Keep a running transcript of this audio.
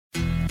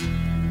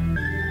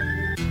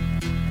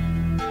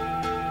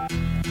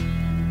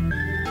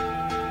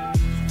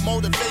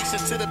motivation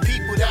to the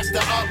people, that's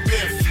the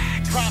uplift.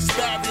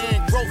 Prosperity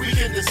and growth, we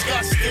can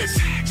discuss this.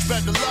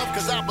 Spread the love,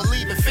 cause I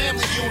believe in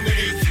family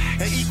unity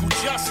and equal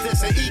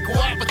justice and equal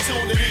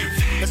opportunity.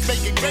 Let's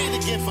make it great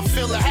again,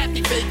 fulfill a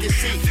happy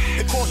vacancy.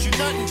 It costs you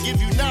nothing,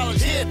 give you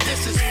knowledge, here,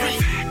 this is free.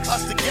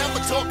 Us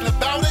together talking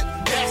about it,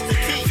 that's the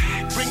key.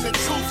 Bring the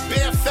truth,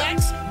 bare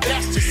facts,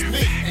 that's just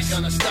me. Ain't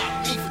gonna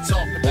stop me for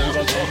talking about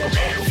it.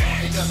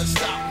 Ain't gonna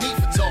stop me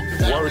for talking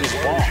about it. Word is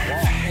born.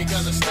 Ain't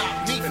gonna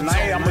stop me for talking about it.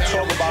 Tonight I'm gonna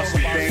talk about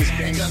some things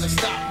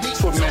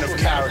that's what men of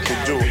character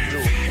do.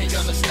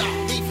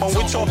 When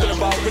we're talking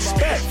about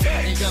respect,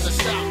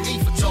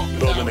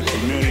 building a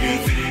community,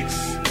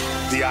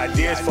 the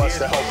idea is for us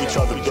to help each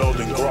other build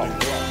and grow.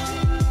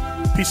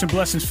 Peace and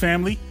blessings,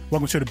 family.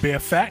 Welcome to the Bear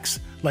Facts,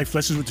 Life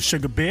Lessons with the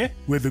Sugar Bear,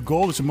 where the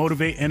goal is to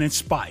motivate and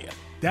inspire.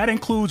 That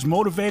includes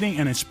motivating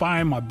and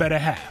inspiring my better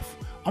half.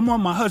 I'm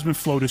on my husband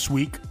flow this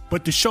week,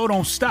 but the show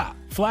don't stop.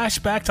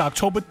 Flashback to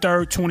October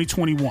 3rd,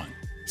 2021.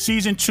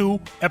 Season 2,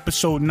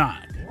 Episode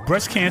 9.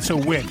 Breast Cancer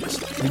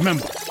Awareness.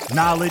 Remember,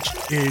 knowledge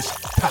is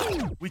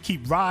power. We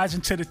keep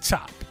rising to the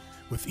top.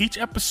 With each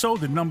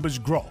episode, the numbers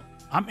grow.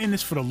 I'm in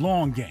this for the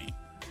long game.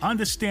 I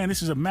understand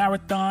this is a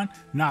marathon,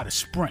 not a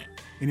sprint.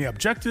 And the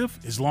objective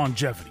is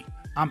longevity.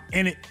 I'm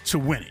in it to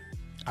win it.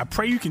 I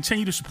pray you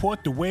continue to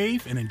support the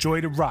wave and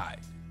enjoy the ride.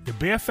 The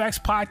Bear Facts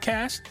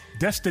Podcast,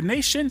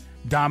 Destination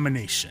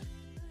Domination.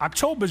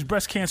 October is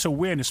Breast Cancer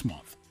Awareness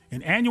Month,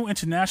 an annual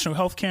international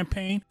health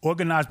campaign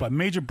organized by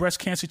major breast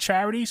cancer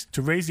charities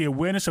to raise the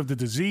awareness of the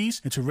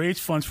disease and to raise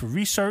funds for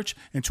research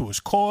into its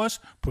cause,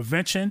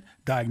 prevention,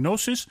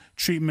 diagnosis,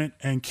 treatment,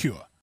 and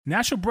cure.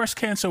 National Breast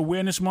Cancer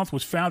Awareness Month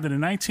was founded in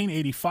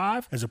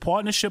 1985 as a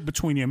partnership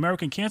between the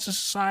American Cancer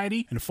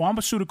Society and the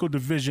pharmaceutical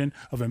division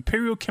of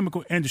Imperial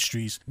Chemical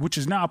Industries, which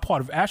is now a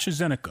part of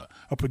AstraZeneca,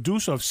 a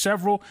producer of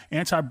several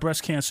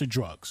anti-breast cancer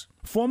drugs.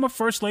 Former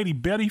First Lady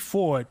Betty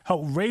Ford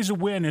helped raise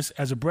awareness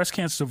as a breast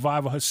cancer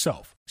survivor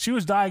herself. She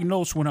was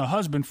diagnosed when her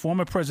husband,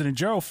 former President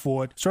Gerald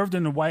Ford, served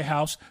in the White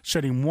House,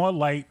 shedding more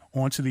light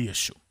onto the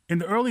issue. In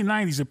the early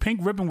 90s, the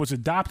pink ribbon was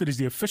adopted as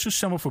the official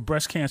symbol for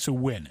breast cancer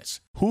awareness.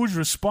 Who's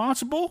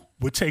responsible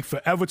would take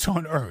forever to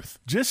unearth.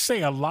 Just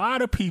say a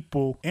lot of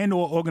people and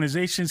or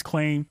organizations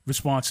claim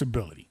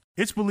responsibility.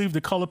 It's believed the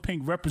color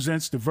pink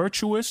represents the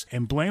virtuous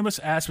and blameless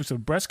aspects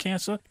of breast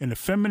cancer and the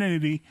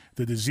femininity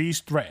the disease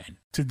threatens.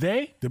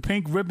 Today, the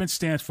pink ribbon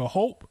stands for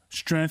hope,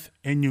 strength,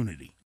 and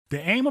unity. The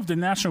aim of the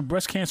National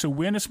Breast Cancer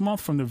Awareness Month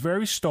from the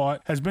very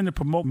start has been to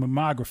promote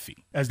mammography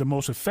as the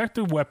most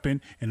effective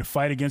weapon in the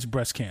fight against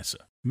breast cancer.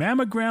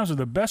 Mammograms are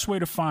the best way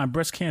to find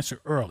breast cancer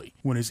early,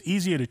 when it's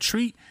easier to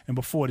treat and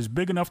before it is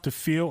big enough to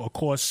feel or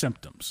cause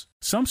symptoms.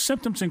 Some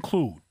symptoms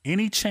include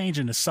any change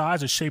in the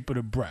size or shape of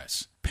the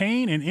breast,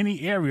 pain in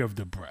any area of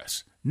the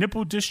breast,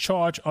 nipple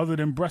discharge other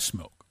than breast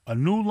milk, a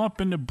new lump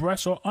in the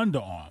breast or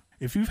underarm.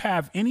 If you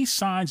have any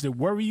signs that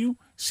worry you,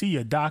 see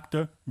your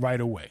doctor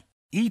right away.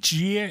 Each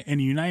year in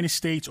the United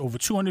States, over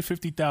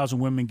 250,000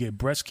 women get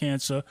breast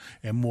cancer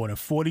and more than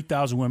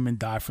 40,000 women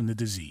die from the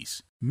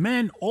disease.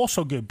 Men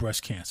also get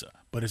breast cancer,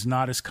 but it's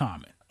not as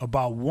common.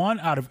 About 1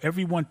 out of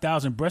every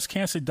 1,000 breast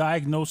cancer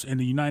diagnosed in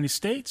the United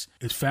States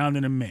is found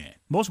in a man.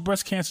 Most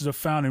breast cancers are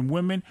found in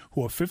women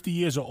who are 50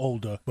 years or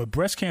older, but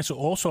breast cancer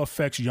also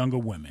affects younger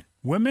women.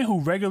 Women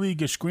who regularly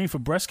get screened for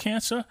breast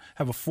cancer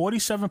have a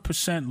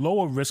 47%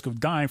 lower risk of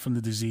dying from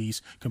the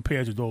disease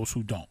compared to those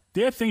who don't.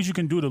 There are things you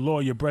can do to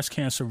lower your breast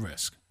cancer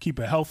risk. Keep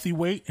a healthy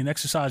weight and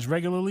exercise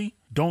regularly.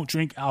 Don't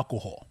drink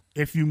alcohol.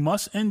 If you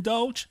must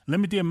indulge,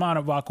 limit the amount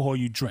of alcohol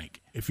you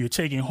drink. If you're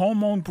taking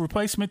hormone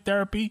replacement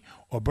therapy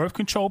or birth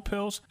control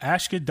pills,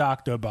 ask your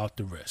doctor about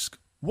the risk.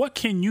 What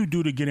can you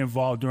do to get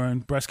involved during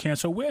Breast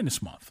Cancer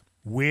Awareness Month?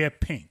 Wear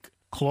pink.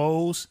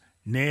 Clothes,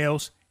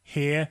 nails,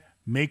 hair,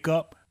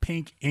 makeup,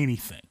 pink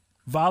anything.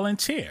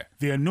 Volunteer.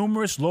 There are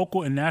numerous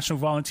local and national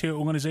volunteer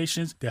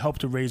organizations that help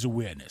to raise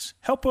awareness.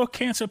 Help a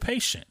cancer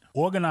patient.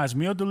 Organize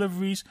meal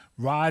deliveries,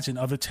 rides, and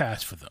other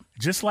tasks for them.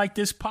 Just like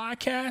this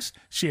podcast,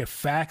 share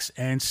facts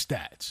and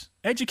stats.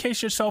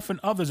 Educate yourself and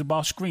others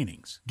about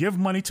screenings. Give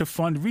money to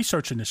fund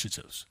research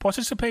initiatives.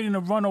 Participate in a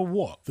run or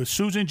walk. The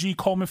Susan G.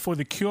 Komen for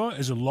the Cure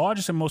is the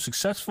largest and most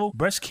successful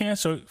breast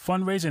cancer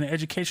fundraising and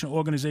education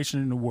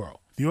organization in the world.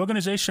 The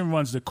organization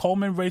runs the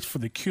Komen Race for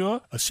the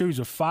Cure, a series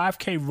of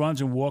 5K runs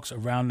and walks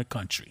around the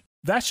country.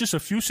 That's just a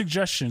few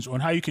suggestions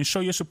on how you can show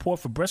your support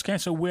for breast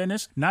cancer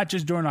awareness, not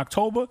just during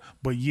October,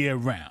 but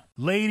year-round.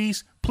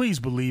 Ladies, please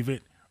believe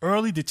it.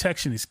 Early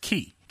detection is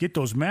key. Get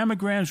those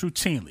mammograms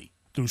routinely.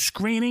 Through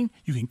screening,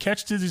 you can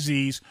catch the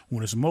disease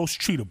when it's most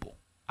treatable.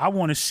 I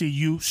want to see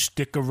you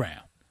stick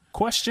around.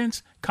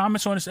 Questions,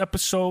 comments on this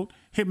episode,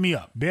 hit me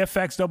up,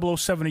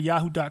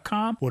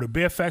 bearfacts007@yahoo.com or the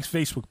Bearfacts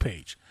Facebook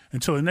page.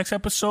 Until the next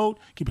episode,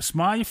 keep a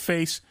smile on your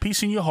face,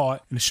 peace in your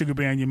heart, and a sugar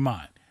bear in your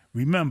mind.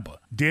 Remember,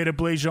 dare to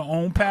blaze your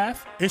own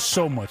path. It's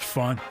so much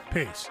fun.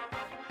 Peace.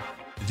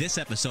 This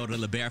episode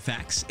of The Bear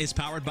Facts is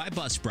powered by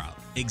Buzzsprout.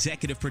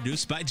 Executive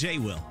produced by J.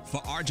 Will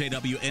for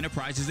RJW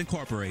Enterprises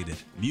Incorporated.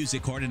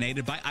 Music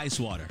coordinated by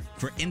Icewater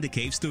for In the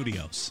Cave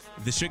Studios.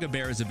 The Sugar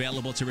Bear is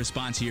available to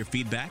respond to your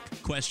feedback,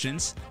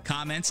 questions,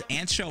 comments,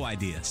 and show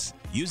ideas.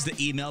 Use the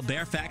email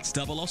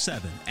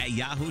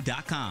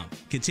bearfacts007@yahoo.com.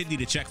 Continue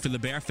to check for The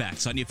Bear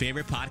Facts on your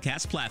favorite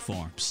podcast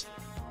platforms.